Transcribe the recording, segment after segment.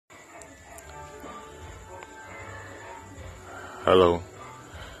Hello,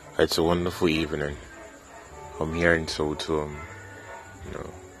 it's a wonderful evening. I'm here in Seoul to,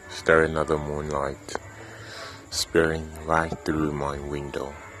 staring at the moonlight, spearing right through my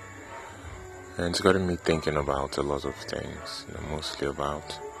window. And it's gotten me thinking about a lot of things, mostly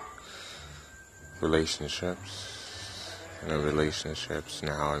about relationships, relationships and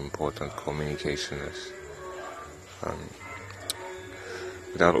how important communication is. Um,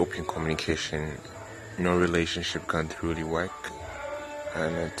 Without open communication, no relationship can truly work,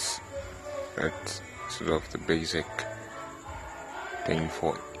 and it's sort of the basic thing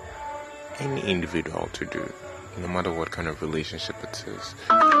for any individual to do. No matter what kind of relationship it is,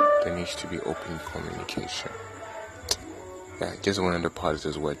 there needs to be open communication. Yeah, just one of the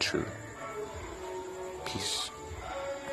positives were true. Peace.